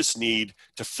 You just need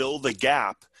to fill the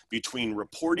gap between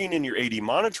reporting in your AD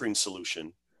monitoring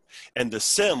solution and the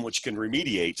SIEM, which can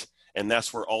remediate, and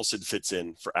that's where Alsid fits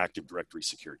in for Active Directory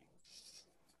security.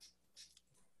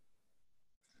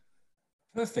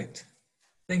 Perfect.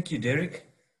 Thank you, Derek.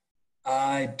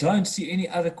 I don't see any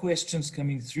other questions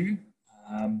coming through.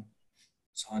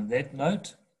 So on that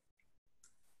note,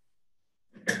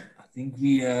 I think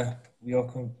we are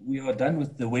done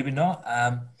with the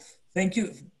webinar. Thank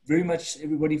you very much,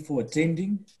 everybody, for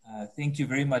attending. Thank you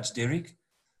very much, Derek,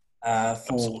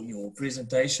 for your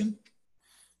presentation.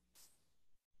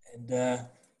 And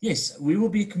yes, we will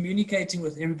be communicating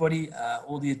with everybody,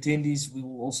 all the attendees. We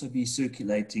will also be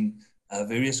circulating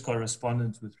various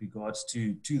correspondence with regards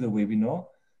to the webinar.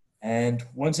 And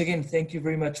once again, thank you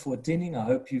very much for attending. I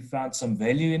hope you found some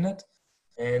value in it,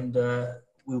 and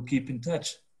we'll keep in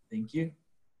touch. Thank you.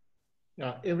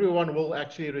 Yeah, everyone will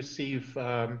actually receive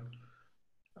a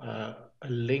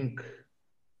link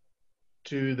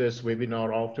to this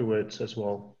webinar afterwards as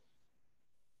well.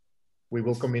 We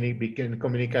will begin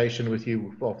communication with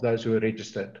you of those who are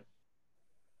registered.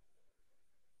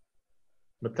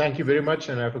 But thank you very much,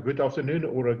 and have a good afternoon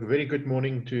or a very good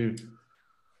morning to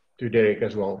Derek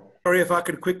as well. Sorry if I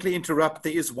could quickly interrupt.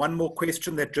 There is one more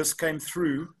question that just came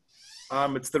through.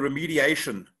 It's the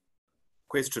remediation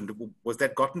question. Was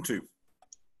that gotten to?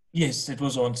 Yes, it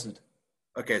was answered.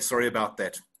 Okay, sorry about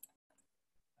that.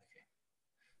 Okay.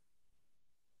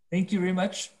 Thank you very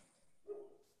much.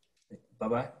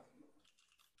 Bye-bye.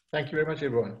 Thank you very much,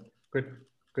 everyone. Good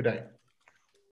day.